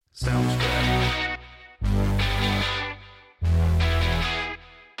Sounds good.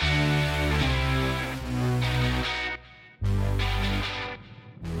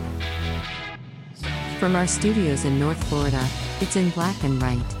 From our studios in North Florida, it's In Black and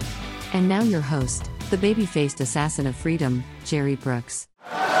Right. And now your host, the baby-faced assassin of freedom, Jerry Brooks.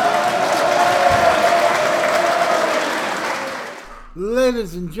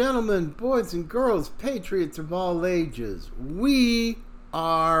 Ladies and gentlemen, boys and girls, patriots of all ages, we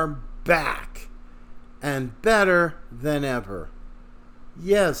are back and better than ever.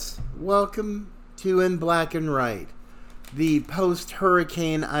 Yes, welcome to In Black and Right, the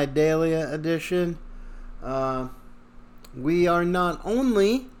post-Hurricane Idalia edition. We are not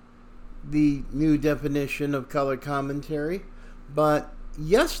only the new definition of color commentary, but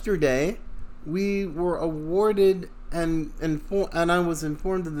yesterday we were awarded and I was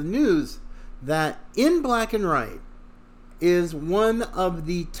informed of the news that In Black and Right is one of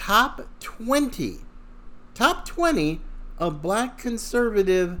the top 20 of black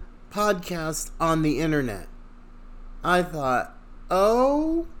conservative podcasts on the internet. I thought,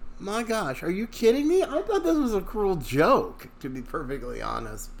 oh my gosh, are you kidding me? I thought this was a cruel joke, to be perfectly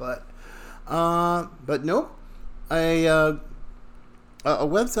honest, but nope. A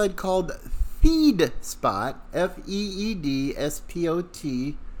website called FeedSpot,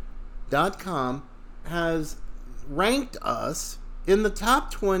 FeedSpot.com, has ranked us in the top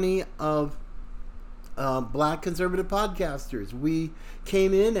 20 of black conservative podcasters. We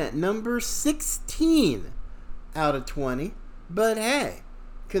came in at number 16 out of 20, but hey,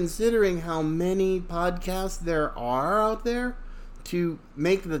 considering how many podcasts there are out there, to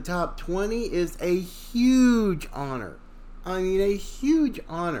make the top 20 is a huge honor. I mean, a huge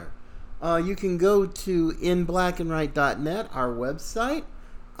honor. You can go to inblackandright.net, our website.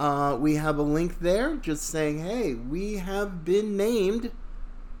 We have a link there just saying, hey, we have been named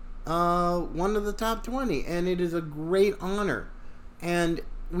one of the top 20, and it is a great honor. And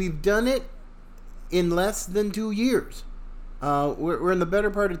we've done it in less than 2 years. We're in the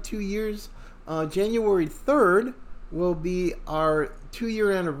better part of 2 years. January 3rd will be our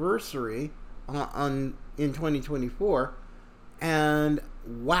 2-year anniversary in 2024. And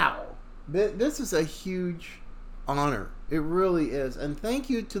wow. This is a huge honor. It really is. And thank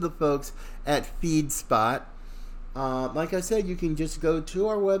you to the folks at FeedSpot. Like I said, you can just go to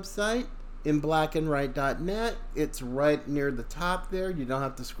our website, inblackandright.net. It's right near the top there. You don't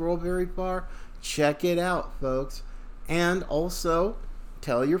have to scroll very far. Check it out, folks. And also,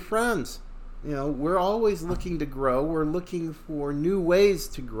 tell your friends. You know, we're always looking to grow. We're looking for new ways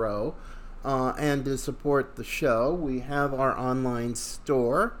to grow and to support the show. We have our online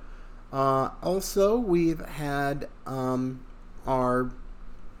store. Also, we've had a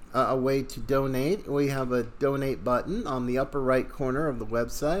way to donate. We have a donate button on the upper right corner of the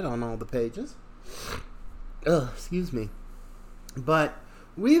website on all the pages. Excuse me. But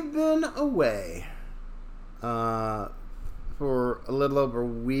we've been away for a little over a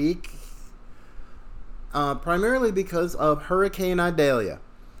week, primarily because of Hurricane Idalia.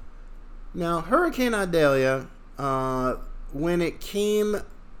 Now, Hurricane Idalia, when it came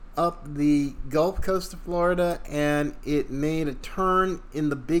up the Gulf Coast of Florida and it made a turn in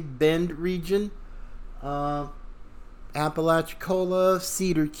the Big Bend region, Apalachicola,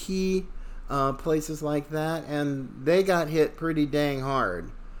 Cedar Key, places like that, and they got hit pretty dang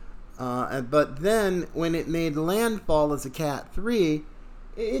hard. But then when it made landfall as a Cat 3,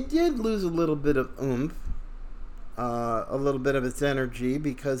 it did lose a little bit of oomph, a little bit of its energy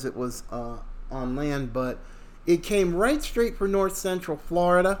because it was on land, but it came right straight for north central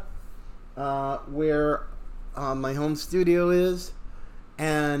Florida, where my home studio is,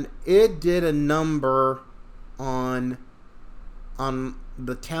 and it did a number on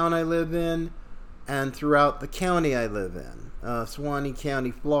the town I live in and throughout the county I live in, Suwannee County,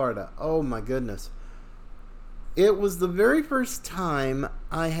 Florida. Oh my goodness. It was the very first time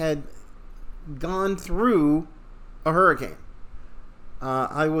I had gone through a hurricane.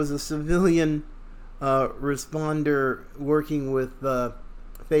 I was a civilian responder working with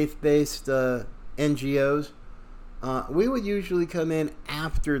faith-based NGOs. We would usually come in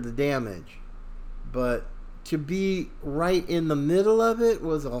after the damage, but to be right in the middle of it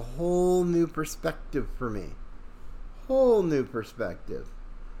was a whole new perspective for me. Whole new perspective.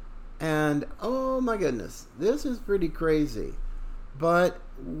 And oh my goodness, this is pretty crazy. But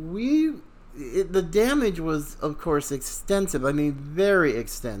the damage was, of course, extensive. I mean, very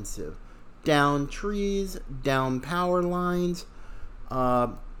extensive. Down trees, down power lines,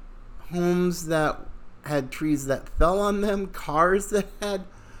 homes that had trees that fell on them, cars that had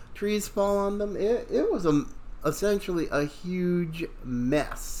trees fall on them. It was essentially a huge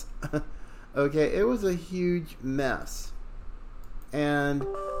mess Okay, it was a huge mess. And,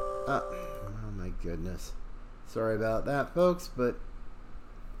 oh my goodness. Sorry about that, folks, but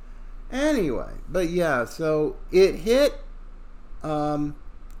anyway. But yeah, so it hit the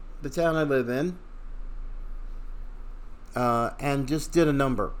town I live in and just did a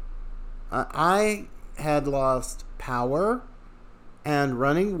number. I had lost power and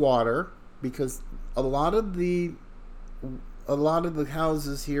running water because a lot of the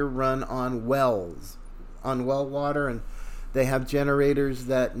houses here run on wells, on well water, and they have generators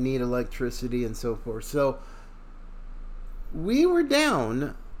that need electricity and so forth. So we were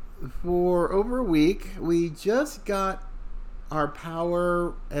down for over a week. We just got our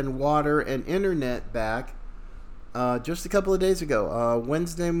power and water and internet back just a couple of days ago,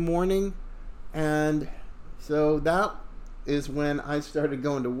 Wednesday morning. And so that is when I started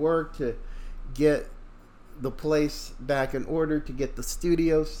going to work to get the place back in order, to get the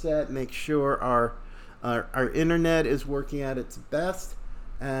studio set, make sure our internet is working at its best.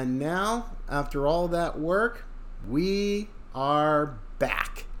 And now, after all that work, we are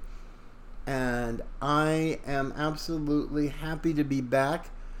back. And I am absolutely happy to be back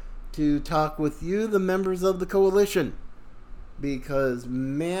to talk with you, the members of the coalition. Because,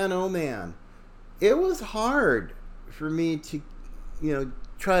 man, oh man, it was hard for me to,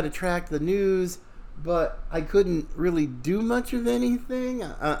 try to track the news, but I couldn't really do much of anything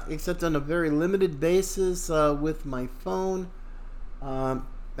except on a very limited basis with my phone. That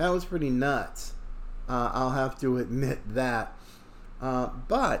was pretty nuts. I'll have to admit that.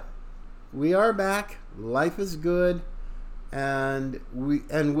 But we are back. Life is good, and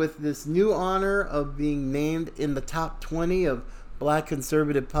with this new honor of being named in the top 20 of Black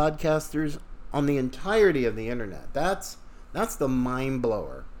conservative podcasters on the entirety of the internet. That's the mind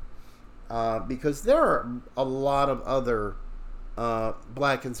blower. Because there are a lot of other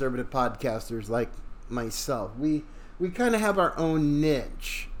Black conservative podcasters like myself. We kind of have our own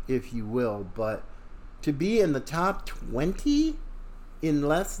niche, if you will, but to be in the top 20 in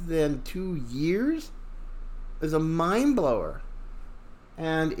less than 2 years is a mind blower.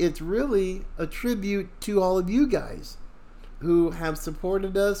 And it's really a tribute to all of you guys who have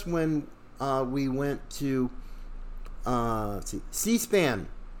supported us when we went to C-SPAN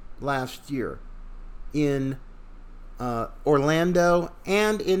last year in Orlando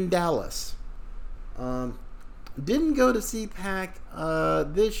and in Dallas. Didn't go to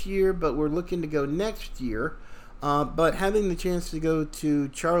CPAC this year, but we're looking to go next year. But having the chance to go to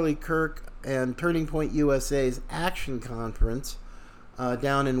Charlie Kirk and Turning Point USA's Action Conference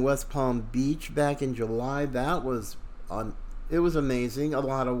down in West Palm Beach back in July, it was amazing. A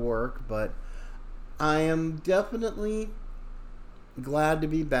lot of work, but I am definitely glad to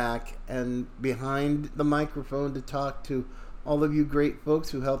be back and behind the microphone to talk to all of you great folks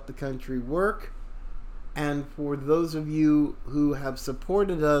who help the country work. And for those of you who have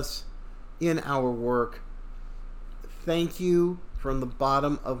supported us in our work, thank you from the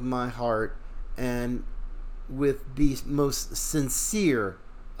bottom of my heart and with the most sincere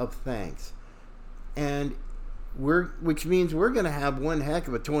of thanks. And which means we're going to have one heck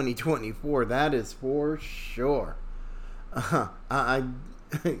of a 2024. That is for sure. Oh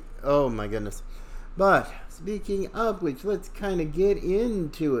my goodness. But speaking of which, let's kind of get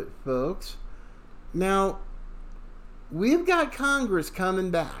into it, folks. Now, we've got Congress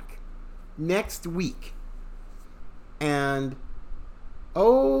coming back next week. And,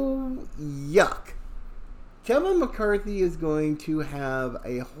 oh, yuck. Kevin McCarthy is going to have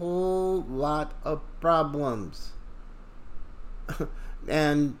a whole lot of problems.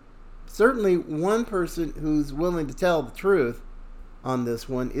 And certainly one person who's willing to tell the truth on this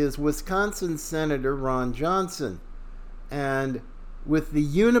one is Wisconsin Senator Ron Johnson. And with the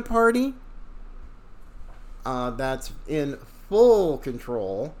Uniparty, that's in full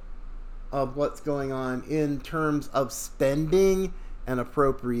control of what's going on in terms of spending and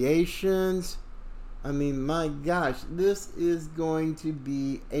appropriations. I mean, my gosh, this is going to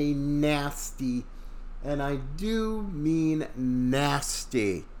be a nasty, and I do mean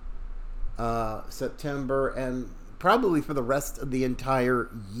nasty, September and probably for the rest of the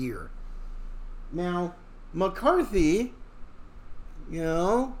entire year. Now, McCarthy,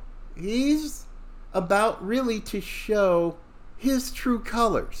 he's about really to show his true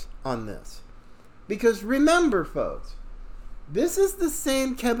colors on this. Because remember, folks, this is the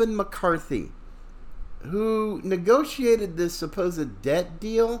same Kevin McCarthy who negotiated this supposed debt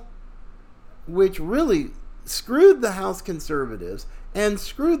deal, which really screwed the House conservatives and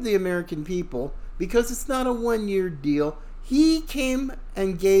screwed the American people because it's not a 1-year deal. He came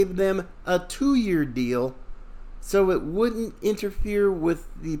and gave them a 2-year deal so it wouldn't interfere with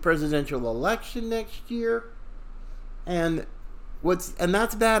the presidential election next year. And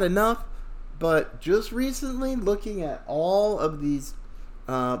that's bad enough, but just recently, looking at all of these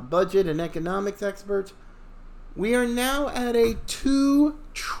budget and economics experts, we are now at a $2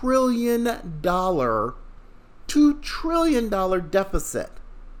 trillion deficit.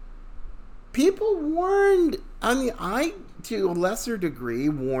 People warned, I to a lesser degree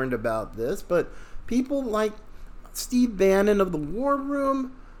warned about this, but people like Steve Bannon of the War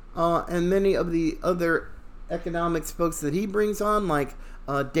Room and many of the other economics folks that he brings on, like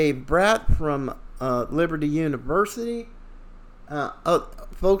Dave Bratt from Liberty University,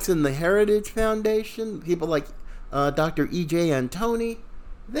 folks in the Heritage Foundation, people like Dr. E.J. Antoni,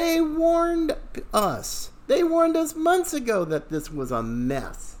 they warned us. They warned us months ago that this was a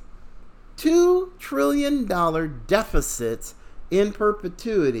mess. $2 trillion deficits in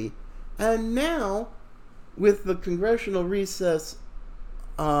perpetuity. And now, with the congressional recess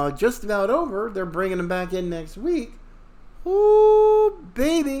just about over, they're bringing them back in next week. Ooh,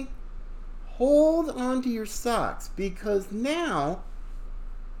 baby. Hold on to your socks, because now,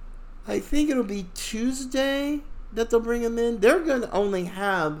 I think it'll be Tuesday that they'll bring them in. They're going to only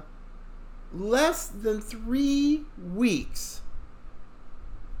have less than 3 weeks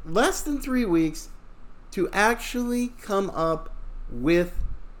to actually come up with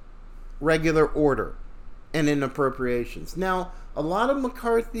regular order and in appropriations. Now, a lot of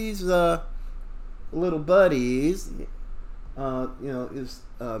McCarthy's little buddies, is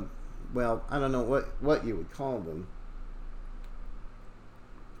well, I don't know what you would call them,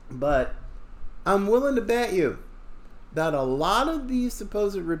 but I'm willing to bet you that a lot of these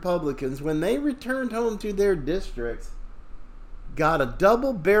supposed Republicans, when they returned home to their districts, got a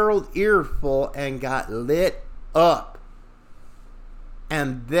double-barreled earful and got lit up.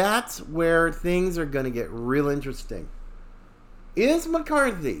 And that's where things are going to get real interesting. Is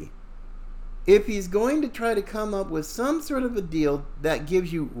McCarthy, if he's going to try to come up with some sort of a deal that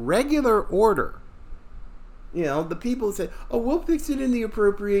gives you regular order, the people say, oh, we'll fix it in the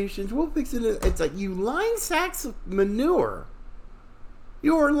appropriations, we'll fix it in... It's like, you lying sacks of manure.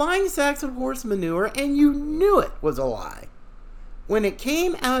 You were lying sacks of horse manure, and you knew it was a lie. When it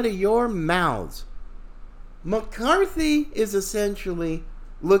came out of your mouths, McCarthy is essentially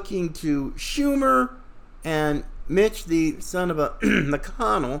looking to Schumer and Mitch, the son of a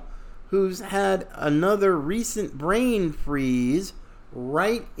McConnell, who's had another recent brain freeze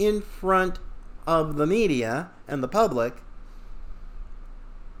right in front of the media and the public.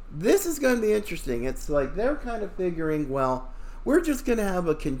 This is going to be interesting. It's like they're kind of figuring, well, we're just going to have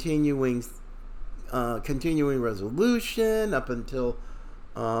a continuing resolution up until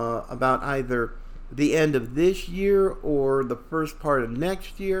about either the end of this year or the first part of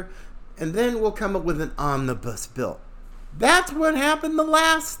next year, and then we'll come up with an omnibus bill. That's what happened the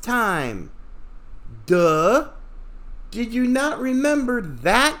last time. Duh. Did you not remember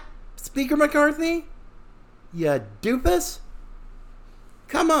that, Speaker McCarthy? You doofus?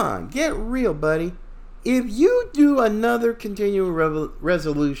 Come on, get real, buddy. If you do another continuing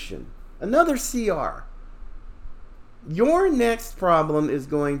resolution, another CR, your next problem is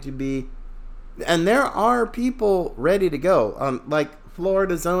going to be, and there are people ready to go, like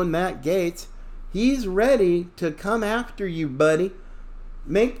Florida's own Matt Gaetz. He's ready to come after you, buddy.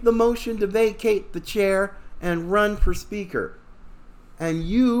 Make the motion to vacate the chair and run for speaker. And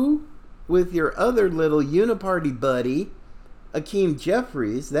you, with your other little uniparty buddy, Hakeem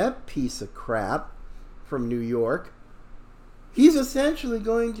Jeffries, that piece of crap from New York, he's essentially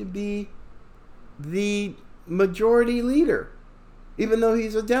going to be the majority leader, even though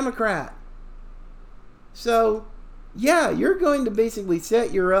he's a Democrat. So, yeah, you're going to basically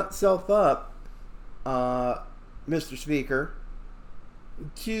set yourself up, Mr. Speaker,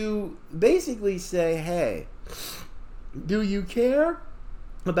 to basically say, hey, do you care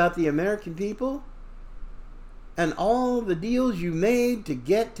about the American people and all the deals you made to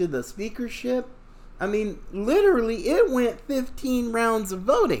get to the speakership? I mean, literally, it went 15 rounds of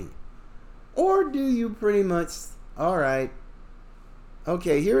voting. Or do you pretty much, all right,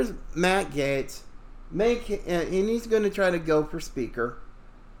 okay, here's Matt Gaetz, and he's going to try to go for speaker,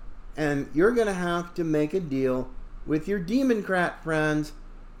 and you're going to have to make a deal with your Democrat friends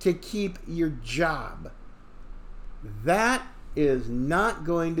to keep your job. That is not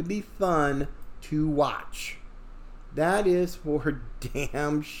going to be fun to watch. That is for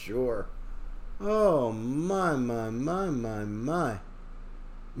damn sure. Oh, my.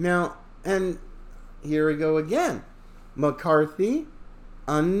 Now, and here we go again. McCarthy,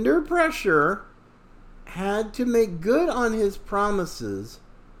 under pressure, had to make good on his promises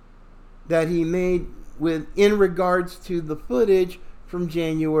that he made in regards to the footage from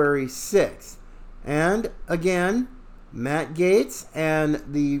January 6th. And again, Matt Gaetz and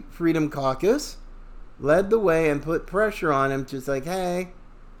the Freedom Caucus led the way and put pressure on him, just like, hey,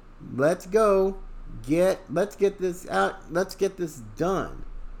 let's go. Let's get this out. Let's get this done.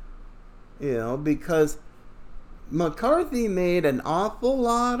 Because McCarthy made an awful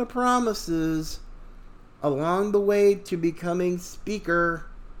lot of promises along the way to becoming Speaker.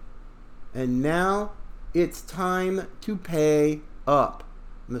 And now it's time to pay up,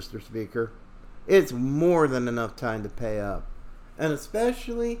 Mr. Speaker. It's more than enough time to pay up. And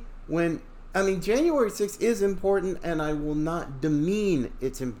especially when, January 6th is important, and I will not demean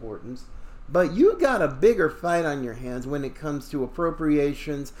its importance. But you got a bigger fight on your hands when it comes to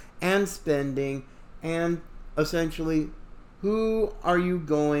appropriations and spending, and essentially, who are you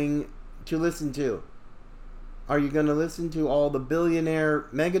going to listen to? Are you going to listen to all the billionaire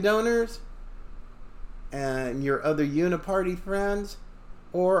mega donors and your other uniparty friends?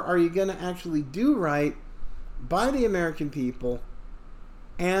 Or are you going to actually do right by the American people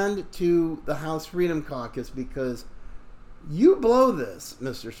and to the House Freedom Caucus? Because you blow this,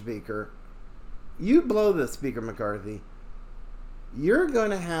 Mr. Speaker. You blow this, Speaker McCarthy. You're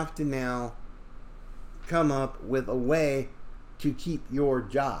going to have to now come up with a way to keep your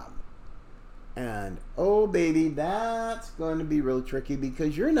job. And, oh baby, that's going to be real tricky,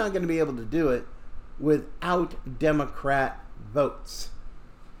 because you're not going to be able to do it without Democrat votes.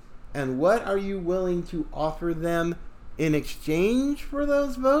 And what are you willing to offer them in exchange for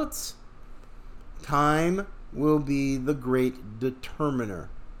those votes? Time will be the great determiner.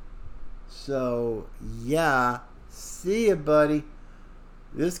 So, yeah, see ya, buddy.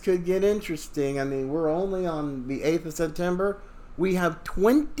 This could get interesting. We're only on the 8th of September. We have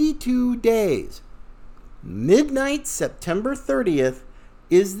 22 days. Midnight, September 30th,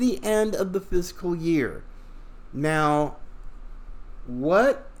 is the end of the fiscal year. Now,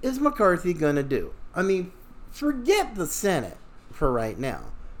 what is McCarthy going to do? Forget the Senate for right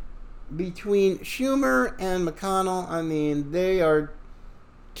now. Between Schumer and McConnell, they are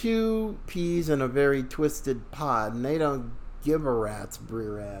two peas in a very twisted pod, and they don't give a rat's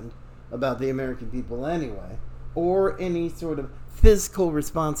rear end about the American people anyway, or any sort of fiscal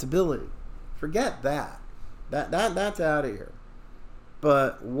responsibility. Forget that. That's out of here.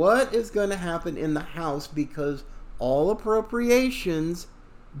 But what is going to happen in the House, because all appropriations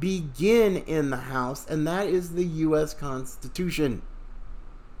begin in the House, and that is the U.S. Constitution.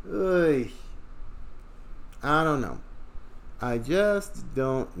 Ugh. I don't know. I just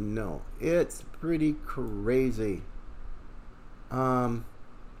don't know. It's pretty crazy.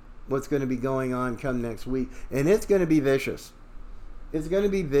 What's going to be going on come next week. And it's going to be vicious. It's going to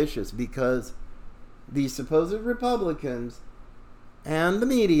be vicious because the supposed Republicans and the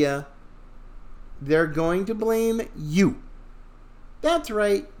media, they're going to blame you. That's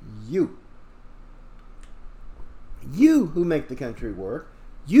right, you. You who make the country work.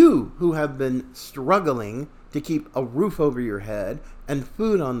 You who have been struggling to keep a roof over your head and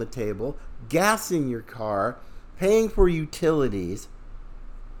food on the table, gas in your car, paying for utilities.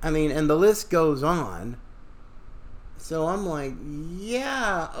 And the list goes on. So I'm like,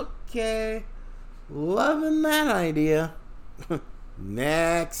 yeah, okay. Loving that idea.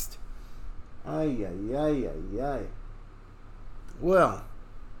 Next. Ay, ay, ay, ay, ay. Well,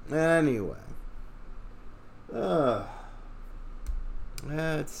 anyway.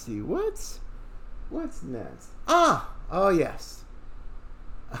 Let's see. What's next? Oh yes.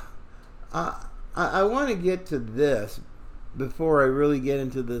 I want to get to this before I really get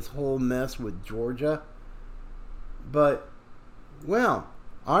into this whole mess with Georgia. But, well,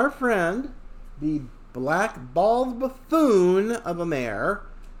 our friend, the black-balled buffoon of a mayor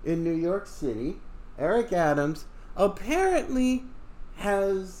in New York City, Eric Adams, apparently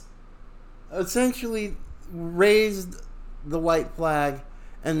has essentially raised the white flag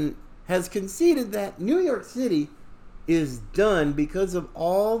and has conceded that New York City is done because of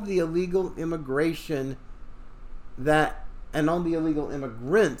all the illegal immigration and all the illegal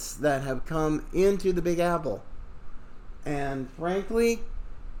immigrants that have come into the Big Apple. And frankly,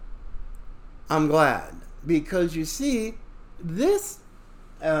 I'm glad, because you see, this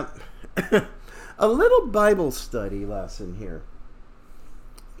a little Bible study lesson here.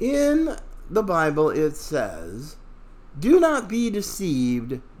 In the Bible it says, "Do not be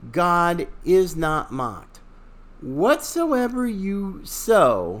deceived, God is not mocked. Whatsoever you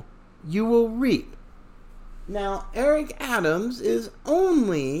sow, you will reap." Now, Eric Adams is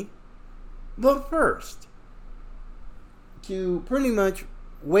only the first to pretty much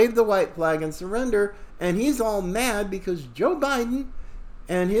wave the white flag and surrender, and he's all mad because Joe Biden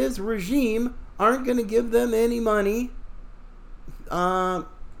and his regime aren't going to give them any money to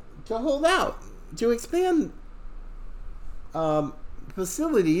hold out, to expand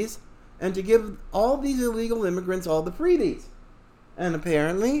facilities, and to give all these illegal immigrants all the freebies. And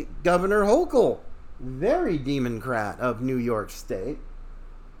apparently, Governor Hochul, very Democrat of New York State,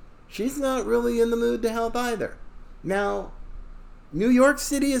 she's not really in the mood to help either. Now, New York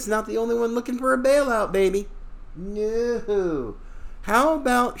City is not the only one looking for a bailout, baby. No. How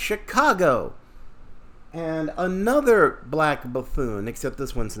about Chicago? And another black buffoon, except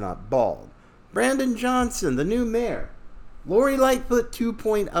this one's not bald. Brandon Johnson, the new mayor. Lori Lightfoot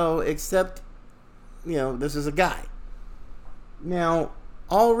 2.0, except, this is a guy. Now,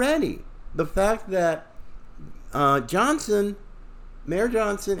 already, the fact that Mayor Johnson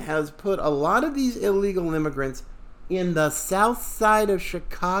has put a lot of these illegal immigrants in the south side of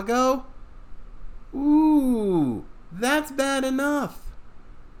Chicago, ooh, that's bad enough.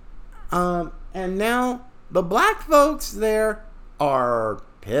 And now the black folks there are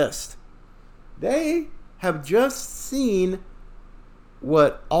pissed. They have just seen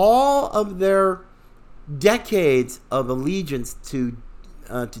what all of their decades of allegiance to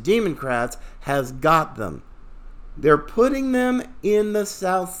Democrats has got them. They're putting them in the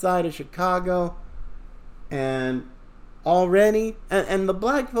south side of Chicago, and already, and the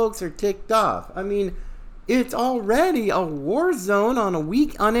black folks are ticked off. I mean, it's already a war zone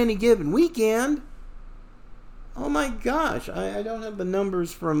on any given weekend. Oh my gosh, I don't have the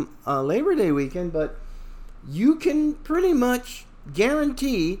numbers from Labor Day weekend, but you can pretty much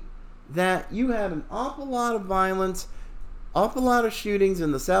guarantee that you had an awful lot of violence, awful lot of shootings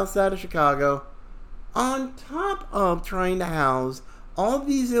in the south side of Chicago, on top of trying to house all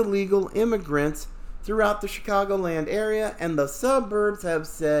these illegal immigrants throughout the Chicagoland area, and the suburbs have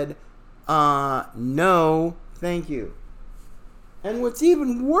said, no, thank you. And what's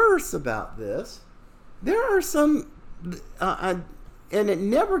even worse about this, there are some, and it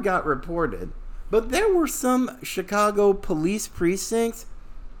never got reported, but there were some Chicago police precincts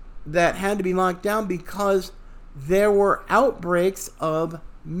that had to be locked down because there were outbreaks of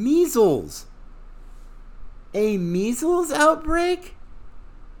measles. A measles outbreak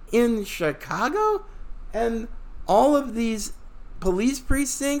in Chicago? And all of these police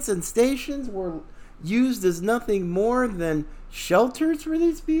precincts and stations were used as nothing more than shelters for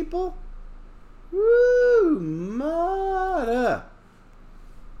these people? Woo, mata.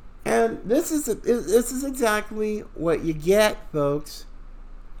 And this is exactly what you get, folks.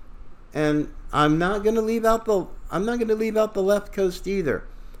 And I'm not going to leave out the left coast either.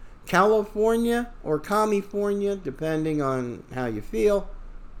 California or California, depending on how you feel,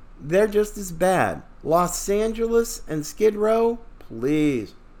 they're just as bad. Los Angeles and Skid Row,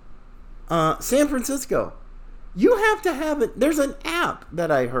 please. San Francisco, you have to have it. There's an app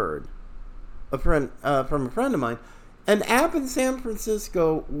that I heard from a friend of mine, an app in San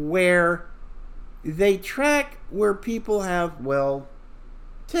Francisco where they track where people have,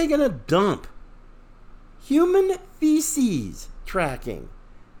 taken a dump. Human feces tracking.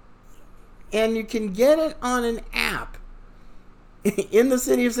 And you can get it on an app in the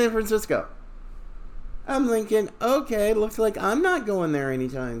city of San Francisco. I'm thinking, okay, looks like I'm not going there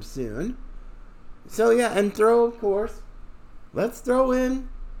anytime soon. So yeah, and let's throw in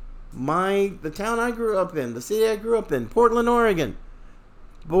the town I grew up in, the city I grew up in, Portland, Oregon.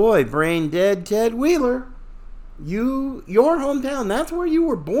 Boy, brain dead Ted Wheeler. Your hometown, that's where you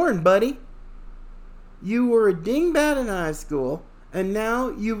were born, buddy. You were a dingbat in high school, and now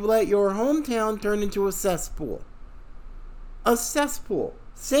you've let your hometown turn into a cesspool. A cesspool.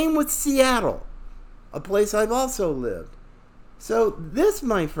 Same with Seattle, a place I've also lived. So this,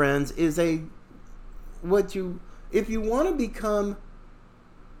 my friends, is if you want to become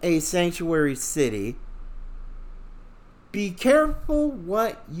a sanctuary city, be careful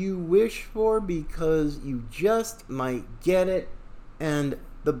what you wish for, because you just might get it. And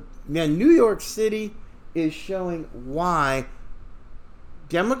New York City is showing why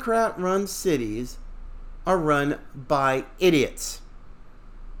Democrat-run cities are run by idiots.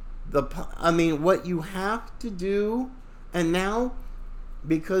 What you have to do, and now,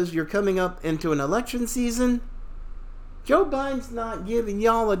 because you're coming up into an election season, Joe Biden's not giving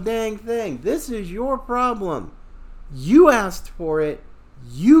y'all a dang thing. This is your problem. You asked for it.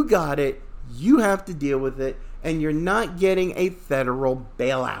 You got it. You have to deal with it. And you're not getting a federal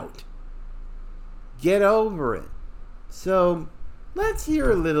bailout. Get over it. So, let's hear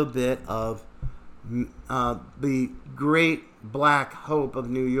a little bit of the great black hope of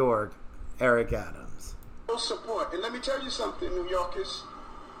New York, Eric Adams. Support. And let me tell you something, New Yorkers.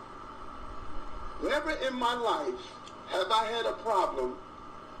 Never in my life have I had a problem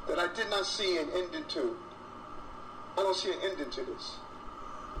that I did not see an ending to. I don't see an ending to this.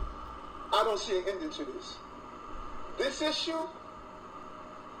 I don't see an ending to this. This issue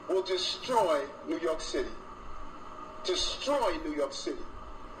will destroy New York City. Destroy New York City.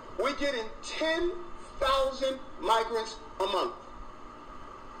 We're getting 10,000 migrants a month.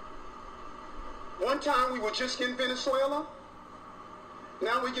 One time we were just getting Venezuela.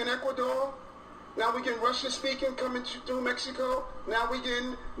 Now we get Ecuador. Now we get Russian-speaking coming through Mexico. Now we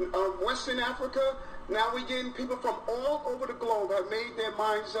getting Western Africa. Now we getting people from all over the globe have made their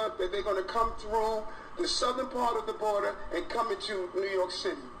minds up that they're going to come through the southern part of the border and come into New York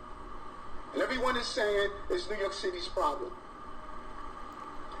City. And everyone is saying it's New York City's problem.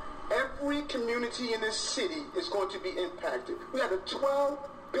 Every community in this city is going to be impacted. We had a $12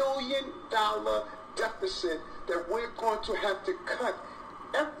 billion deficit that we're going to have to cut.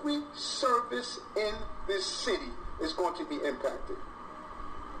 Every service in this city is going to be impacted.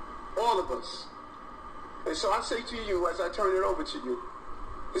 All of us. And so I say to you, as I turn it over to you,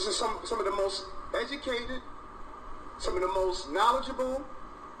 this is some of the most educated, some of the most knowledgeable,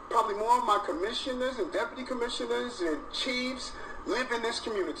 probably more of my commissioners and deputy commissioners and chiefs live in this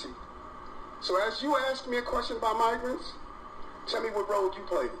community. So as you ask me a question about migrants, tell me what role you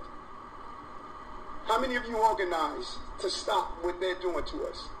played. How many of you organized to stop what they're doing to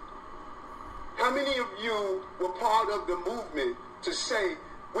us? How many of you were part of the movement to say,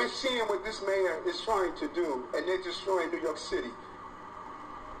 we're seeing what this mayor is trying to do, and they're destroying New York City?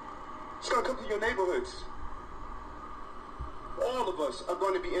 It's going to come to your neighborhoods. All of us are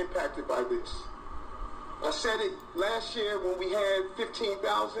going to be impacted by this. I said it last year when we had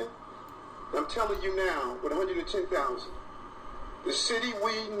 15,000. I'm telling you now, with 110,000, the city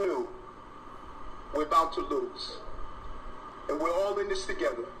we knew we're about to lose. And we're all in this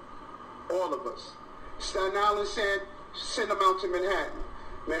together. All of us. Staten Island said, send them out to Manhattan.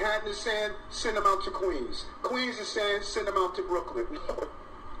 Manhattan is saying, send them out to Queens. Queens is saying, send them out to Brooklyn.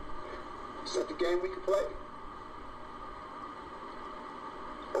 Is that the game we can play?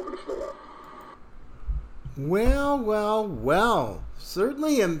 Open the floor up. Well.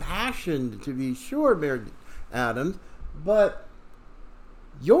 Certainly impassioned, to be sure, Mayor Adams, but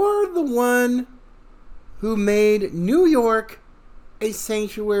you're the one who made New York a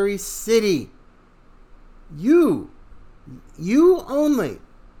sanctuary city. You only.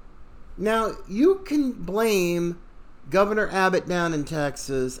 Now, you can blame Governor Abbott down in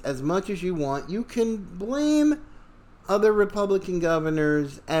Texas as much as you want. You can blame other Republican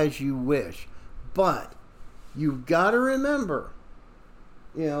governors as you wish. But you've got to remember,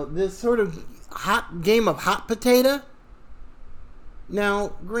 this sort of game of hot potato.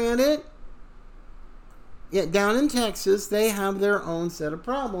 Now, granted, down in Texas, they have their own set of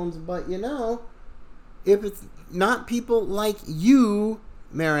problems. But, if it's not people like you,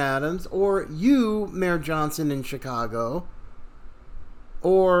 Mayor Adams, or you, Mayor Johnson in Chicago,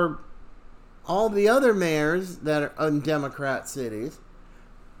 or all the other mayors that are in Democrat cities,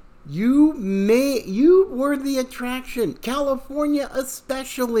 you were the attraction. California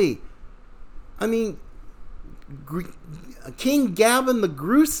especially. I mean, King Gavin the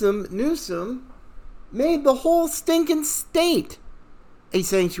Gruesome Newsom made the whole stinking state a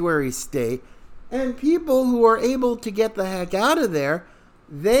sanctuary state. And people who are able to get the heck out of there,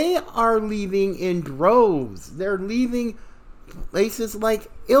 they are leaving in droves. They're leaving places like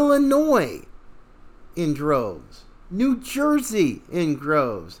Illinois in droves, New Jersey in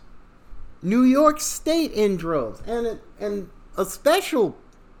droves, New York State in droves. And a special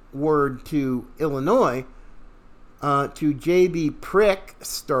word to Illinois, to J.B.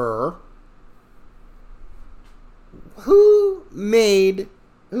 Prickster, who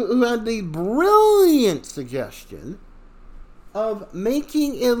had the brilliant suggestion of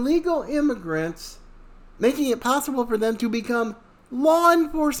making illegal immigrants, making it possible for them to become law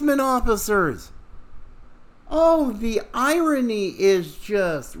enforcement officers. Oh, the irony is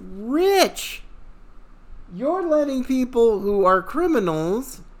just rich. You're letting people who are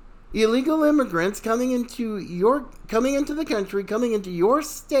criminals, illegal immigrants coming into the country, coming into your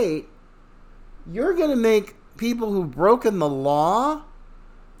state, you're going to make people who've broken the law,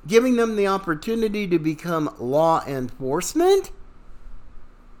 giving them the opportunity to become law enforcement?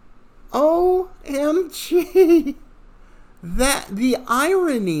 OMG. The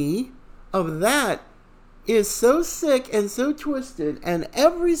irony of that is so sick and so twisted, and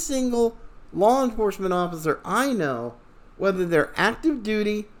every single law enforcement officer I know, whether they're active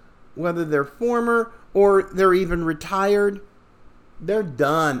duty, whether they're former, or they're even retired, they're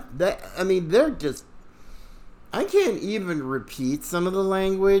done. They're just... I can't even repeat some of the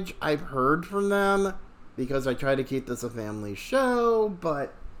language I've heard from them because I try to keep this a family show,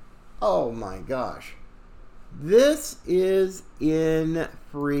 but Oh my gosh. This is in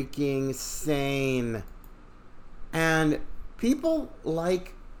freaking sane. And people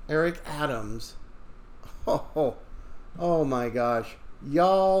like Eric Adams, oh my gosh.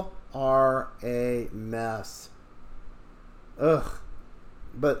 Y'all are a mess. Ugh.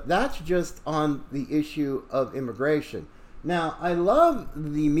 But that's just on the issue of immigration. Now, I love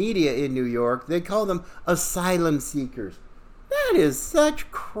the media in New York. They call them asylum seekers. That is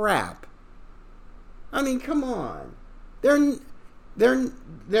such crap. I mean, come on. They're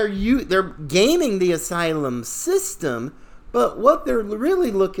gaming the asylum system, but what they're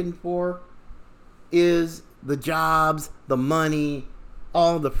really looking for is the jobs, the money,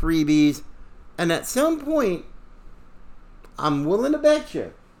 all the freebies. And at some point, I'm willing to bet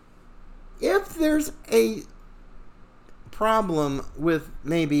you, if there's a problem with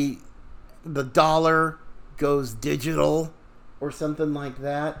maybe the dollar goes digital or something like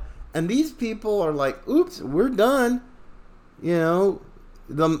that, and these people are like, oops, we're done. You know,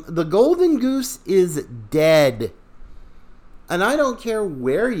 the golden goose is dead. And I don't care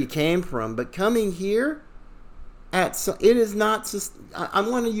where you came from, but coming here, it is not, I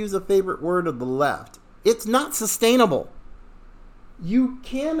want to use a favorite word of the left. It's not sustainable. You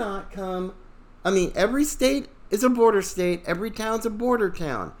cannot come, I mean, every state is a border state. Every town's a border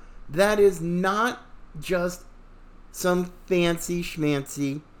town. That is not just some fancy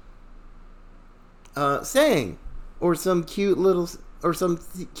schmancy saying or some cute little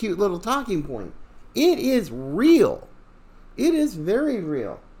talking point. It is real. It is very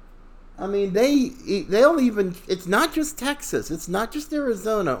real. I mean, they'll even, it's not just Texas. It's not just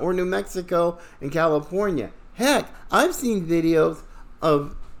Arizona or New Mexico and California. Heck, I've seen videos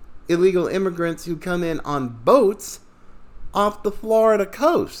of illegal immigrants who come in on boats off the Florida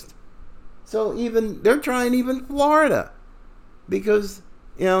coast. So they're trying even Florida because,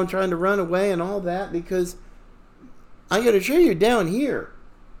 trying to run away and all that, because I got to show you down here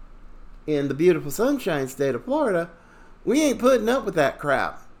in the beautiful sunshine state of Florida, we ain't putting up with that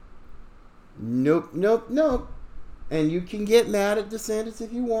crap. Nope. And you can get mad at DeSantis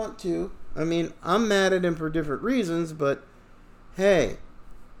if you want to. I mean, I'm mad at him for different reasons, but hey,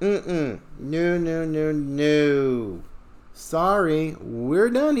 no. Sorry, we're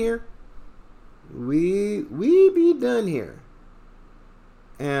done here. We be done here.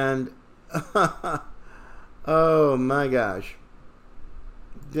 And oh my gosh.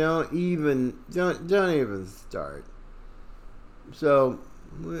 Don't even start. So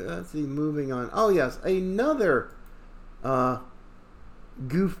let's see, moving on. Oh yes, another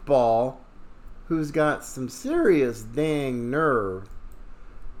goofball who's got some serious dang nerve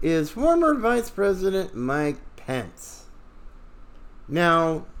is former Vice President Mike Pence.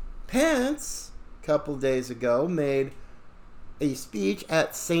 Now, Pence, a couple days ago, made a speech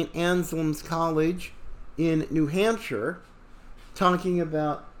at St. Anselm's College in New Hampshire talking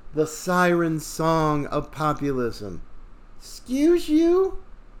about the siren song of populism. Excuse you,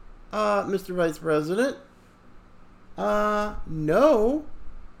 Mr. Vice President? No.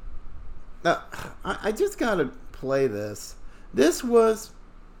 I just gotta play this. This was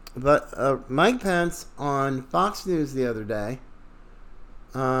Mike Pence on Fox News the other day.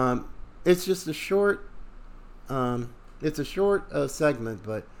 It's just a short, segment,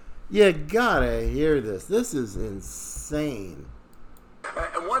 but you gotta hear this. This is insane.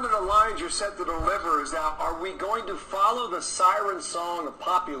 And one of the lines you're set to deliver is now, are we going to follow the siren song of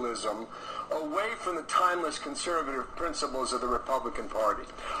populism away from the timeless conservative principles of the Republican Party?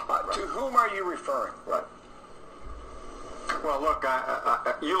 Right. To whom are you referring? Right. Well, look,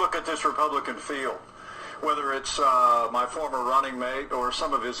 you look at this Republican field, whether it's my former running mate or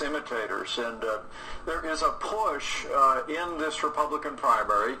some of his imitators, and there is a push in this Republican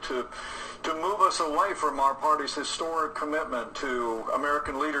primary to move us away from our party's historic commitment to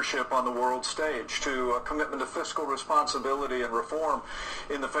American leadership on the world stage, to a commitment to fiscal responsibility and reform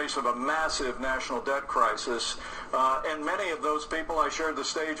in the face of a massive national debt crisis. And many of those people I shared the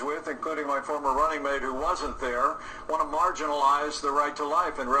stage with, including my former running mate who wasn't there, want to marginalize the right to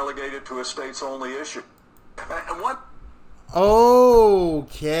life and relegate it to a states-only issue. And what?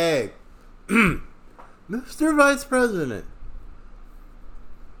 Okay. Mr. Vice President,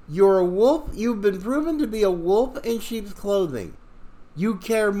 you're a wolf. You've been proven to be a wolf in sheep's clothing. You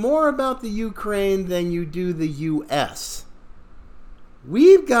care more about the Ukraine than you do the U.S.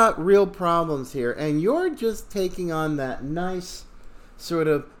 We've got real problems here, and you're just taking on that nice sort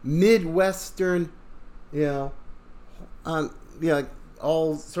of Midwestern, all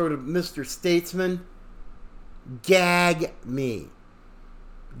sort of Mr. Statesman. Gag me.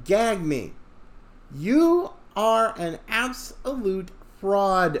 You are an absolute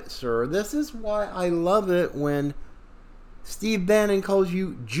fraud, sir. This is why I love it when Steve Bannon calls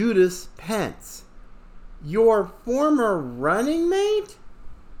you Judas Pence. Your former running mate?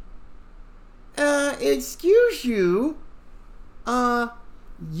 Excuse you.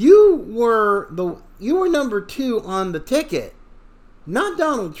 You were number 2 on the ticket, not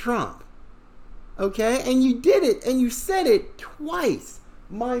Donald Trump. Okay? And you did it, and you said it twice.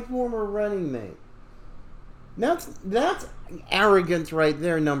 My former running mate. That's arrogance right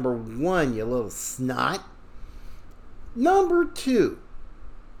there, number 1, you little snot. Number 2,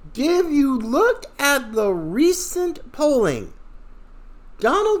 if you look at the recent polling,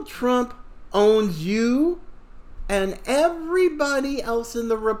 Donald Trump owns you and everybody else in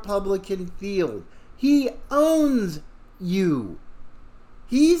the Republican field. He owns you.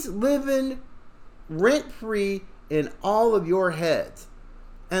 He's living rent-free in all of your heads.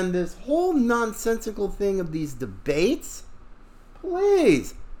 And this whole nonsensical thing of these debates,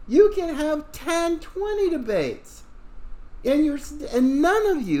 please, you can have 10, 20 debates. And none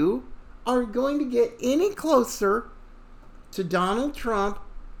of you are going to get any closer to Donald Trump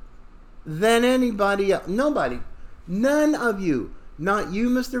than anybody else. Nobody. None of you. Not you,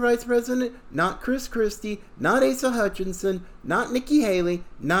 Mr. Vice President. Not Chris Christie. Not Asa Hutchinson. Not Nikki Haley.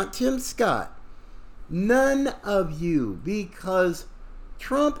 Not Tim Scott. None of you. Because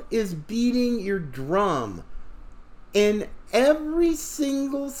Trump is beating your drum in every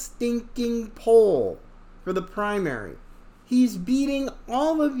single stinking poll for the primary. He's beating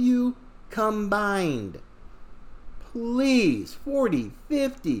all of you combined. Please, 40,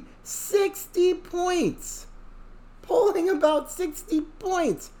 50, 60 points. Polling about 60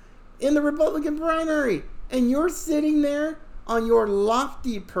 points in the Republican primary. And you're sitting there on your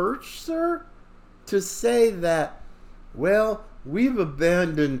lofty perch, sir, to say that, well, we've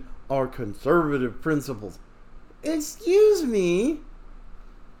abandoned our conservative principles. Excuse me.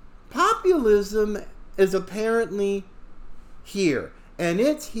 Populism is apparently here, and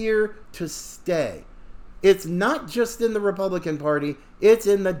it's here to stay. It's not just in the Republican Party, it's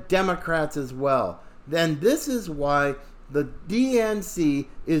in the Democrats as well. Then this is why the DNC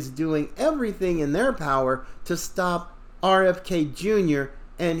is doing everything in their power to stop RFK Jr.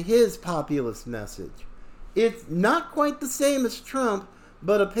 and his populist message. It's not quite the same as Trump,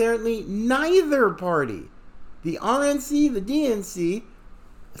 but apparently neither party, the RNC, the DNC,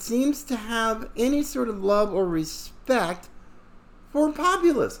 seems to have any sort of love or respect for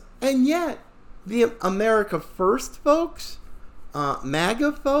populists. And yet, the America First folks,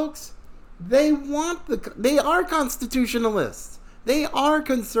 MAGA folks, they are constitutionalists. They are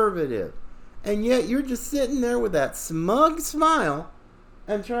conservative. And yet you're just sitting there with that smug smile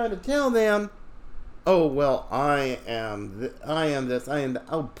and trying to tell them, oh, well, I am this, I am that.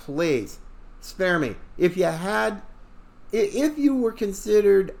 Oh, please, spare me. If you were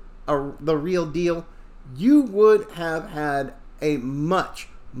considered the real deal, you would have had a much,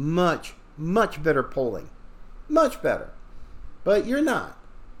 much, much better polling. Much better. But you're not.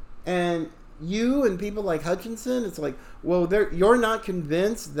 And you and people like Hutchinson, it's like, well, you're not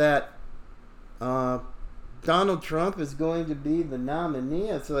convinced that Donald Trump is going to be the nominee.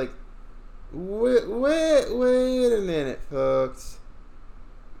 It's like, wait a minute, folks.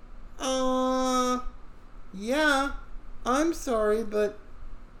 Yeah, I'm sorry, but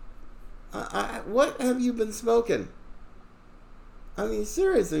what have you been smoking? I mean,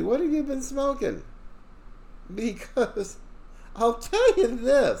 seriously, what have you been smoking? Because I'll tell you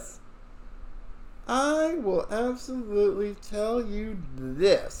this. I will absolutely tell you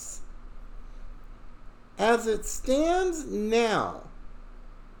this. As it stands now,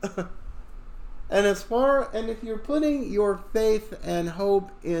 and if you're putting your faith and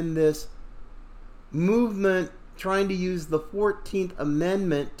hope in this movement trying to use the 14th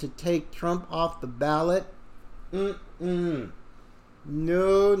Amendment to take Trump off the ballot, no.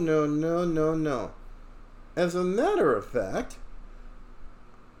 As a matter of fact,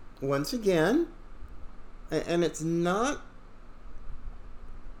 once again, and it's not,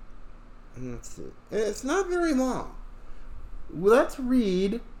 let's see, it's not very long. Let's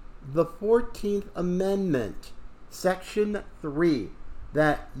read the 14th Amendment, Section 3,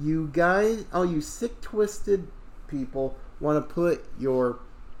 that you guys, all you sick, twisted people, want to put your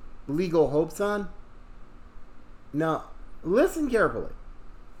legal hopes on. Now, listen carefully.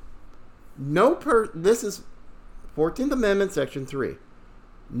 This is 14th Amendment, Section 3.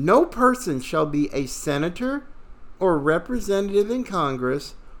 No person shall be a senator or representative in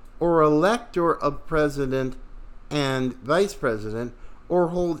Congress or elector of president and vice president or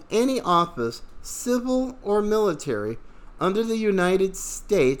hold any office, civil or military, under the United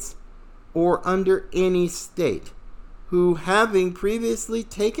States or under any state, who, having previously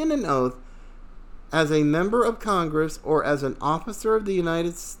taken an oath as a member of Congress or as an officer of the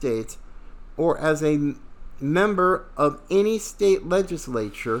United States or as a member of any state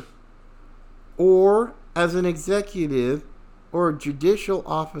legislature or as an executive or judicial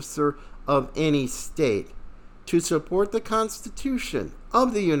officer of any state, to support the Constitution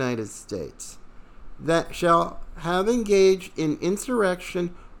of the United States, that shall have engaged in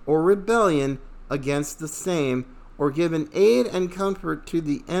insurrection or rebellion against the same, or given aid and comfort to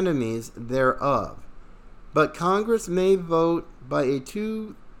the enemies thereof. But Congress may vote by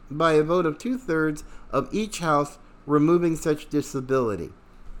a vote of 2/3 of each house, removing such disability.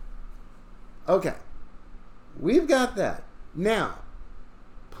 Okay, we've got that. Now,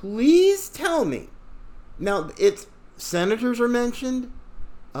 please tell me. Now, it's senators are mentioned,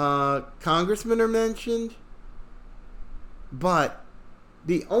 congressmen are mentioned, but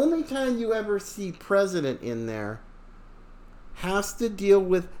the only time you ever see president in there has to deal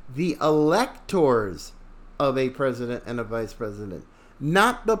with the electors of a president and a vice president,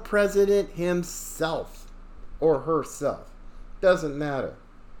 not the president himself or herself. Doesn't matter.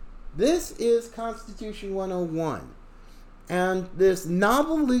 This is Constitution 101. And this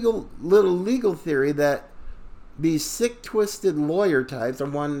novel little legal theory that these sick, twisted lawyer types are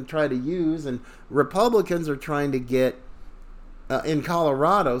wanting to try to use, and Republicans are trying to get, in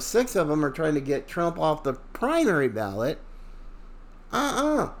Colorado, 6 of them are trying to get Trump off the primary ballot.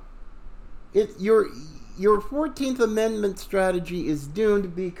 Your 14th Amendment strategy is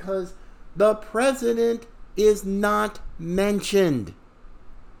doomed because the president is not mentioned.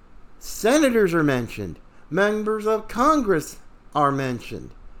 Senators are mentioned. Members of Congress are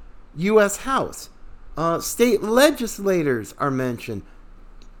mentioned. U.S. House. State legislators are mentioned.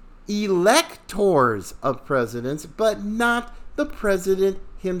 Electors of presidents, but not the president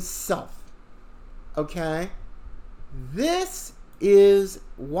himself. Okay? This is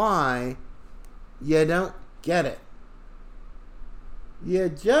why you don't get it. You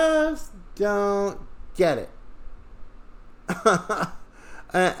just don't get it.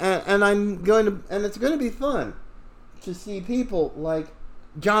 And it's going to be fun to see people like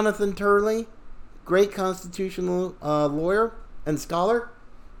Jonathan Turley, great constitutional lawyer and scholar,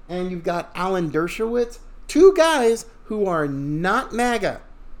 and you've got Alan Dershowitz, 2 guys who are not MAGA,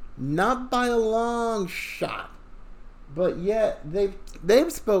 not by a long shot, but yet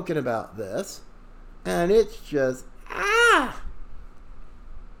they've spoken about this, and it's just ay.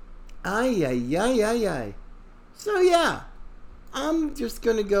 So yeah. I'm just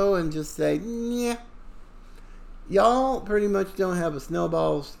going to go and just say, yeah, y'all pretty much don't have a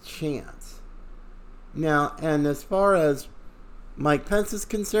snowball's chance. Now, and as far as Mike Pence is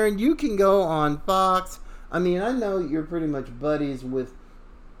concerned, you can go on Fox. I mean, I know you're pretty much buddies with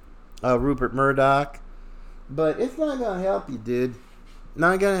Rupert Murdoch, but it's not going to help you, dude.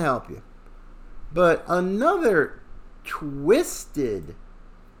 Not going to help you. But another twisted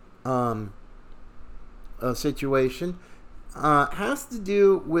situation has to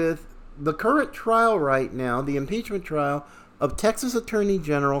do with the current trial right now, the impeachment trial of Texas Attorney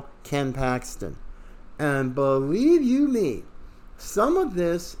General Ken Paxton. And believe you me, some of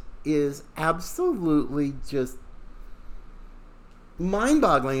this is absolutely just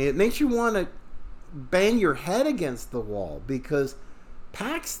mind-boggling. It makes you want to bang your head against the wall, because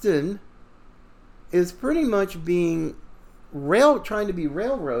Paxton is pretty much being trying to be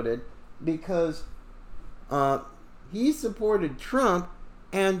railroaded because he supported Trump,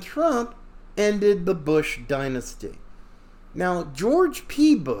 and Trump ended the Bush dynasty. Now, George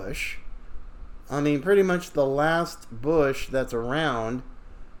P. Bush, I mean, pretty much the last Bush that's around,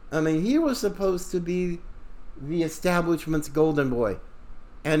 I mean, he was supposed to be the establishment's golden boy.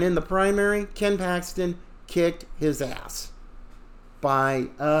 And in the primary, Ken Paxton kicked his ass by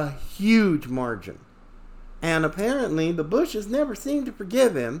a huge margin. And apparently, the Bushes never seemed to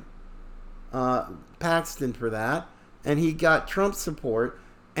forgive him, Paxton, for that. And he got Trump's support,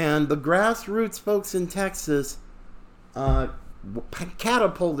 and the grassroots folks in Texas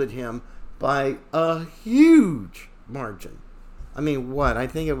catapulted him by a huge margin. I mean, what? I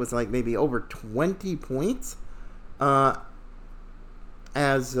think it was like maybe over 20 points as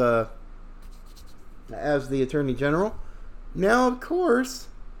the Attorney General. Now, of course,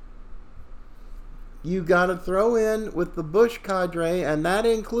 you got to throw in with the Bush cadre, and that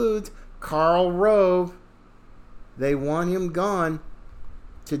includes Karl Rove. They want him gone.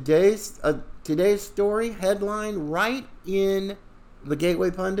 Today's story headline right in the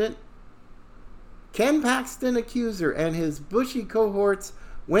Gateway Pundit: Ken Paxton accuser and his Bushy cohorts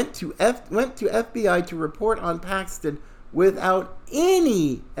went to FBI to report on Paxton without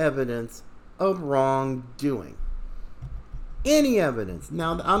any evidence of wrongdoing. any evidence.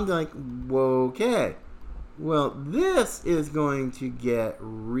 Now, I'm like, whoa, okay. Well, this is going to get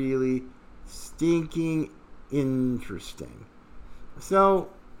really stinking interesting. So,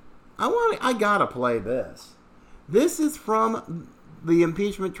 I gotta play this. This is from the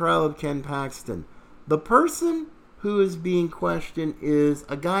impeachment trial of Ken Paxton. The person who is being questioned is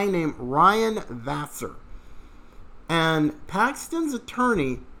a guy named Ryan Vassar. And Paxton's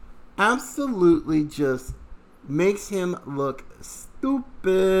attorney absolutely just makes him look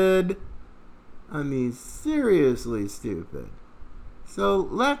stupid. I mean, seriously stupid. So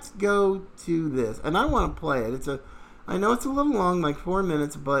let's go to this. And I want to play it. I know it's a little long, like 4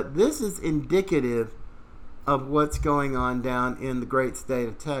 minutes, but this is indicative of what's going on down in the great state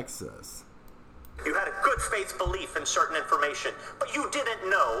of Texas. You had a good faith belief in certain information, but you didn't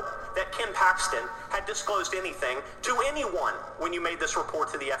know that Ken Paxton had disclosed anything to anyone when you made this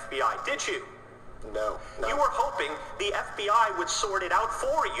report to the FBI, did you? No. You were hoping the FBI would sort it out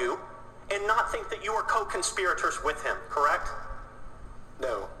for you and not think that you were co-conspirators with him, correct?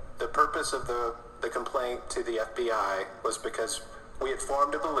 No. The purpose of the complaint to the FBI was because we had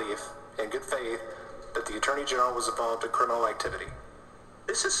formed a belief in good faith that the Attorney General was involved in criminal activity.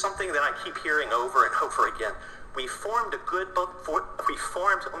 This is something that I keep hearing over and over again. We formed a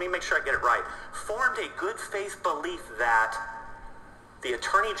let me make sure I get it right, formed a good faith belief that the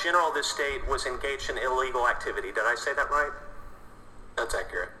Attorney General of this state was engaged in illegal activity. Did I say that right? That's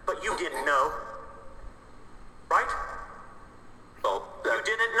accurate. But you didn't know, right? Well, You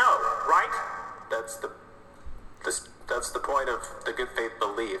didn't know, right? that's the point of the good faith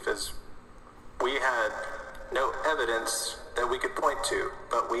belief, is we had no evidence that we could point to,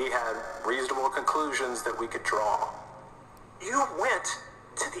 but we had reasonable conclusions that we could draw. You went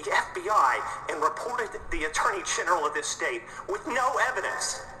to the FBI and reported the Attorney General of this state with no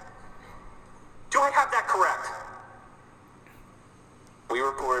evidence. Do I have that correct? We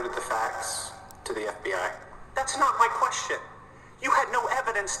reported the facts to the FBI. That's not my question. You had no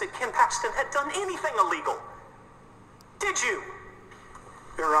evidence that Ken Paxton had done anything illegal. Did you?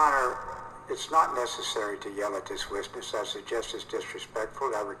 Your Honor, it's not necessary to yell at this witness. I suggest it's disrespectful,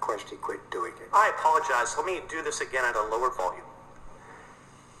 and I request he quit doing it. I apologize. Let me do this again at a lower volume.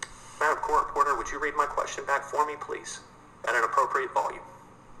 Madam Court Reporter, would you read my question back for me, please? At an appropriate volume.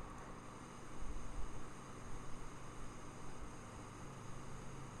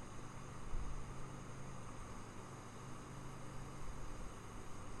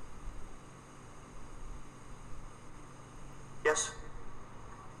 Yes?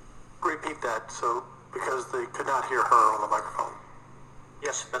 Repeat that, because they could not hear her on the microphone.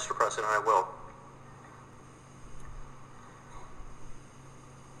 Yes, Mr. President, I will.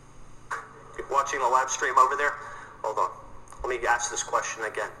 You watching the live stream over there? Hold on. Let me ask this question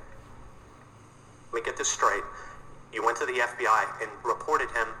again. Let me get this straight. You went to the FBI and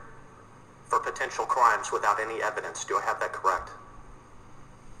reported him for potential crimes without any evidence. Do I have that correct?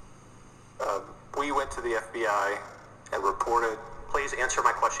 We went to the FBI and reported Please answer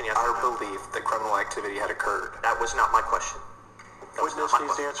my question, yes or our no. belief that criminal activity had occurred. That was not my question. That was not Witness my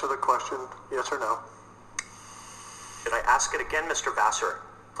needs to question. answer the question, yes or no. Should I ask it again, Mr. Vassar?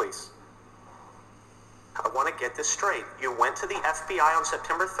 Please. I want to get this straight. You went to the FBI on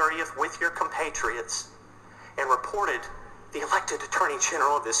September 30th with your compatriots and reported the elected Attorney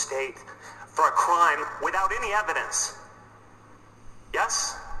General of this state for a crime without any evidence.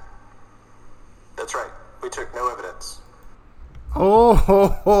 Yes? That's right. We took no evidence.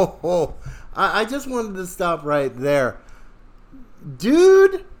 Oh, I just wanted to stop right there.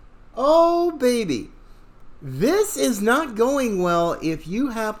 Dude, oh baby. This is not going well if you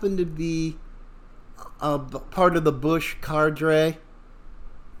happen to be a part of the Bush cadre.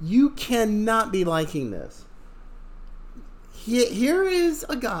 You cannot be liking this. Here is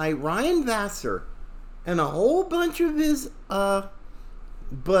a guy, Ryan Vassar, and a whole bunch of his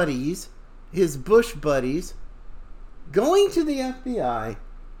buddies, his Bush buddies, going to the FBI,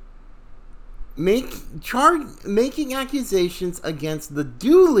 making accusations against the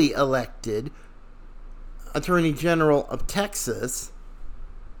duly elected Attorney General of Texas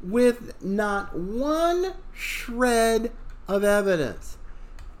with not one shred of evidence.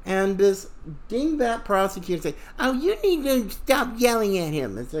 And this dingbat prosecutor said, "Oh, you need to stop yelling at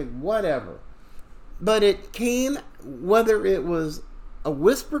him." It's like, whatever. But it came, whether it was a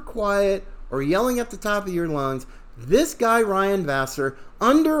whisper quiet or yelling at the top of your lungs, this guy, Ryan Vassar,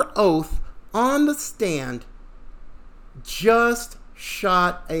 under oath on the stand, just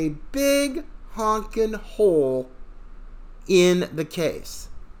shot a big honkin' hole in the case.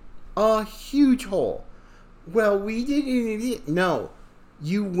 A huge hole. Well, we didn't. No.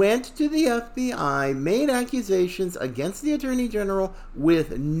 You went to the FBI, made accusations against the Attorney General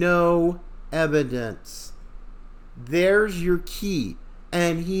with no evidence. There's your key.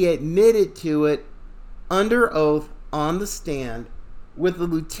 And he admitted to it under oath on the stand with the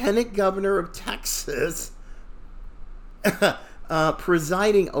Lieutenant Governor of Texas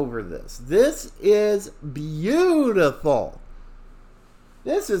presiding over this. This is beautiful.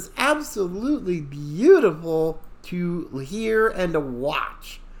 This is absolutely beautiful to hear and to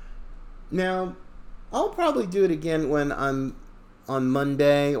watch. Now, I'll probably do it again when I'm on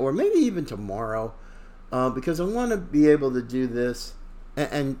Monday or maybe even tomorrow, because I want to be able to do this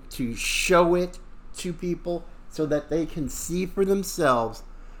and to show it to people so that they can see for themselves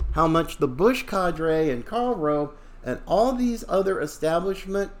how much the Bush cadre and Karl Rove and all these other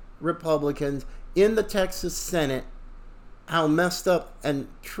establishment Republicans in the Texas Senate, how messed up and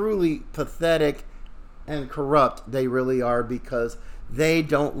truly pathetic and corrupt they really are, because they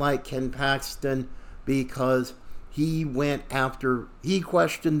don't like Ken Paxton because he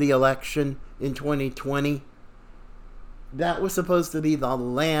questioned the election in 2020. That was supposed to be the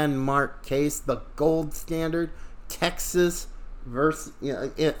landmark case, the gold standard, Texas versus,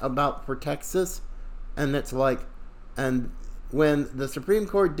 for Texas. And it's like, and when the Supreme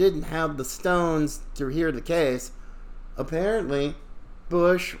Court didn't have the stones to hear the case, apparently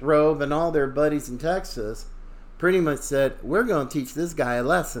Bush, Rove, and all their buddies in Texas pretty much said, we're going to teach this guy a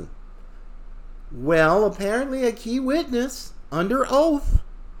lesson. Well, apparently a key witness under oath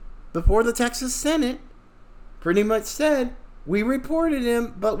before the Texas Senate pretty much said, we reported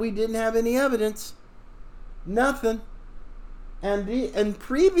him, but we didn't have any evidence. Nothing. And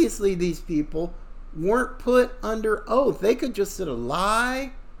previously these people weren't put under oath. They could just sort of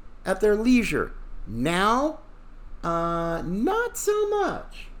lie at their leisure. Now, not so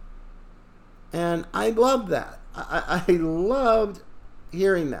much. And I love that. I loved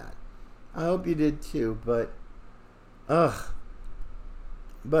hearing that. I hope you did too, but I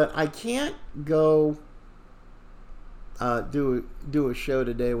can't go do a show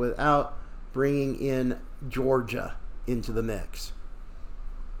today without bringing in Georgia into the mix.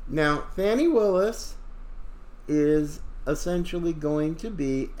 Now, Fani Willis is essentially going to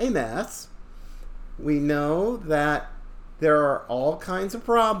be a mess. We know that there are all kinds of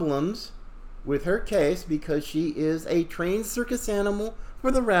problems with her case because she is a trained circus animal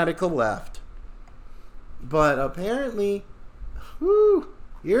for the radical left. But apparently,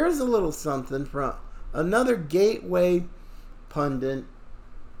 here's a little something from another Gateway pundit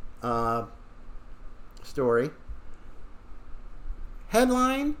story.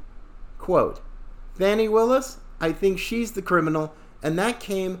 Headline, quote, Fani Willis, I think she's the criminal. And that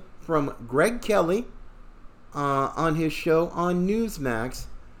came from Greg Kelly on his show on Newsmax,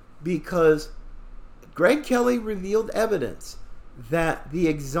 because Greg Kelly revealed evidence that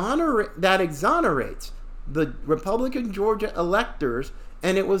exonerates the Republican Georgia electors,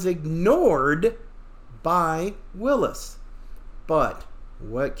 and it was ignored by Willis. But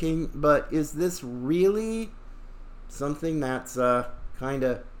is this really something that's kind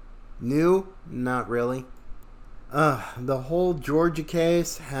of new? Not really. The whole Georgia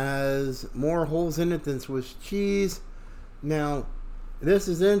case has more holes in it than Swiss cheese. Now, this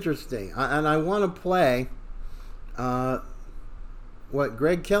is interesting, and I want to play what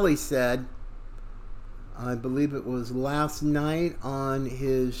Greg Kelly said. I believe it was last night on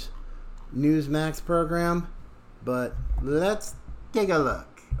his Newsmax program, but let's take a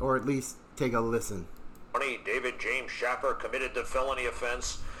look, or at least take a listen. David James Schaffer committed the felony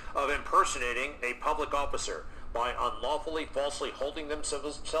offense of impersonating a public officer by unlawfully, falsely holding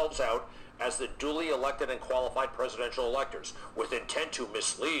themselves out as the duly elected and qualified presidential electors, with intent to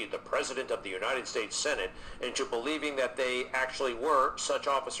mislead the President of the United States Senate into believing that they actually were such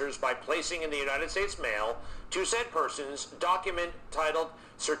officers by placing in the United States mail to said persons document titled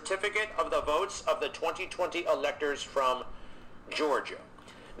Certificate of the Votes of the 2020 Electors from Georgia.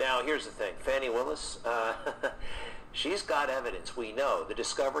 Now, here's the thing. Fani Willis, she's got evidence. We know the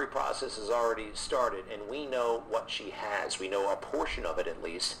discovery process has already started, and we know what she has. We know a portion of it, at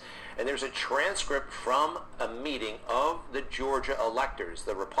least. And there's a transcript from a meeting of the Georgia electors,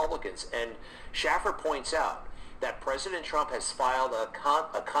 the Republicans. And Schaffer points out that President Trump has filed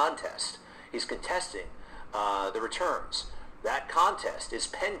a contest. He's contesting the returns. That contest is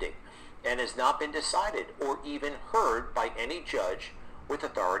pending and has not been decided or even heard by any judge with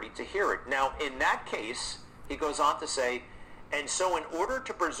authority to hear it. Now, in that case, he goes on to say, and so in order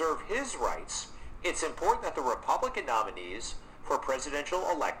to preserve his rights, it's important that the Republican nominees for presidential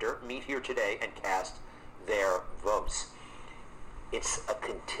elector meet here today and cast their votes. It's a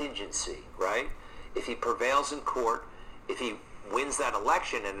contingency, right? If he prevails in court, if he wins that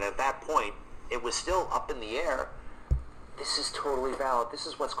election, and at that point, it was still up in the air. This is totally valid. This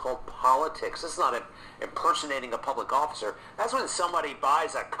is what's called politics. This is not impersonating a public officer. That's when somebody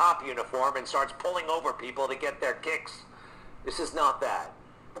buys a cop uniform and starts pulling over people to get their kicks. This is not that.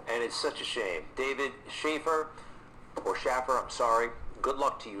 And it's such a shame. David Schaffer, I'm sorry. Good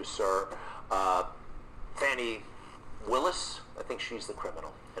luck to you, sir. Fannie Willis, I think she's the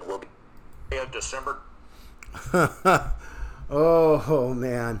criminal. And we'll be December. Oh,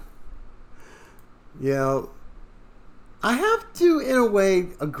 man. You know, I have to, in a way,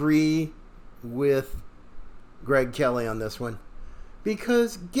 agree with Greg Kelly on this one.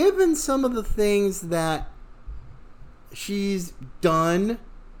 Because given some of the things that she's done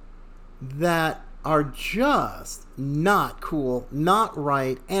that are just not cool, not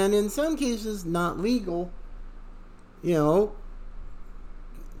right, and in some cases not legal, you know,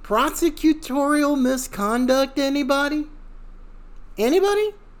 prosecutorial misconduct, anybody?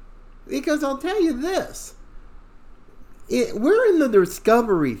 Anybody? Because I'll tell you this. We're in the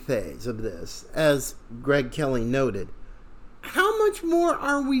discovery phase of this, as Greg Kelly noted. How much more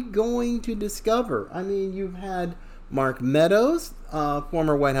are we going to discover? I mean, you've had Mark Meadows,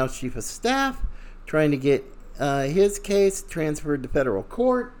 former White House Chief of Staff, trying to get his case transferred to federal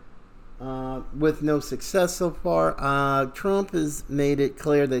court with no success so far. Trump has made it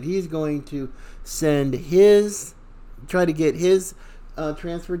clear that he's going to try to get his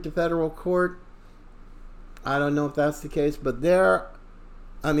transferred to federal court. I don't know if that's the case, but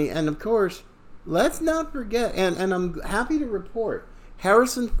and of course, let's not forget, and I'm happy to report,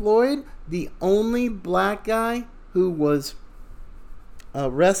 Harrison Floyd, the only black guy who was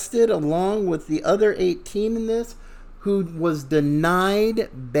arrested along with the other 18 in this, who was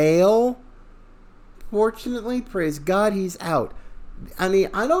denied bail. Fortunately, praise God, he's out. I mean,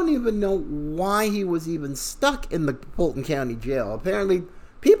 I don't even know why he was even stuck in the Fulton County Jail. Apparently,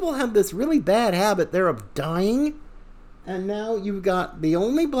 people have this really bad habit there of dying, and now you've got the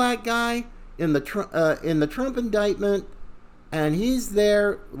only black guy in the Trump indictment, and he's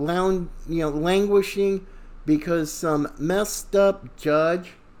there languishing because some messed up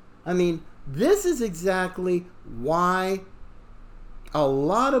judge. I mean, this is exactly why a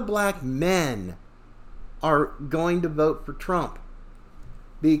lot of black men are going to vote for Trump.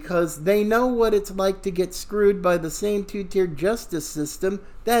 Because they know what it's like to get screwed by the same two-tier justice system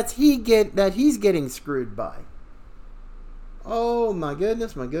that he's getting screwed by. Oh my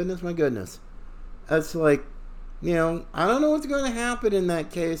goodness, my goodness, my goodness. That's like, I don't know what's going to happen in that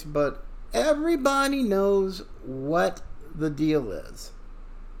case, but everybody knows what the deal is.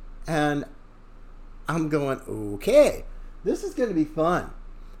 And I'm going, okay, this is going to be fun.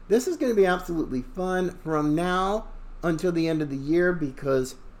 This is going to be absolutely fun from now until the end of the year,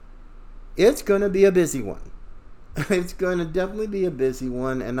 because it's going to be a busy one. It's going to definitely be a busy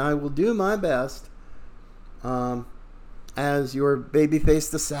one, and I will do my best as your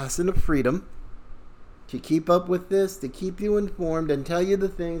baby-faced assassin of freedom to keep up with this, to keep you informed, and tell you the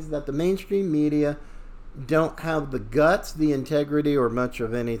things that the mainstream media don't have the guts, the integrity, or much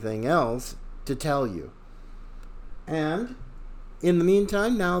of anything else to tell you. And in the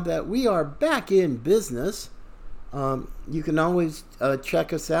meantime, now that we are back in business, you can always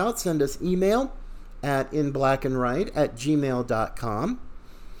check us out. Send us email at inblackandwhite@gmail.com.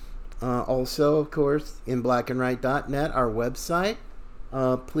 Also, of course, inblackandwhite.net, our website.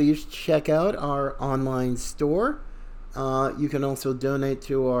 Please check out our online store. You can also donate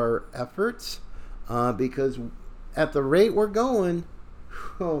to our efforts because at the rate we're going,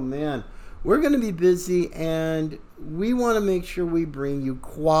 oh man, we're going to be busy, and we want to make sure we bring you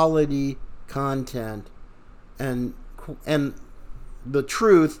quality content and the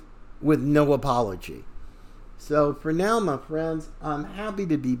truth with no apology. So for now, my friends, I'm happy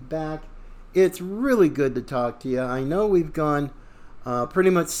to be back. It's really good to talk to you. I know we've gone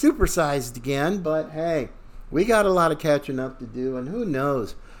pretty much supersized again, but hey, we got a lot of catching up to do, and who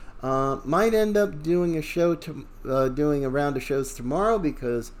knows, might end up doing doing a round of shows tomorrow,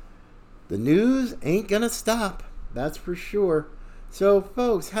 because the news ain't gonna stop. That's for sure. So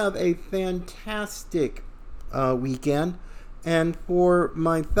folks, have a fantastic weekend. And for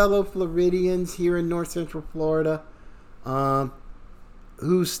my fellow Floridians here in North Central Florida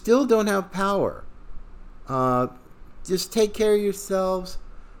who still don't have power, just take care of yourselves.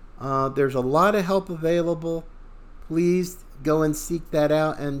 There's a lot of help available. Please go and seek that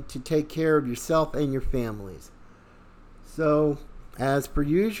out, and to take care of yourself and your families. So, as per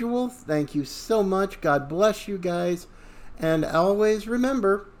usual, thank you so much. God bless you guys. And always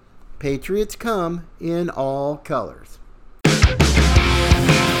remember, Patriots come in all colors.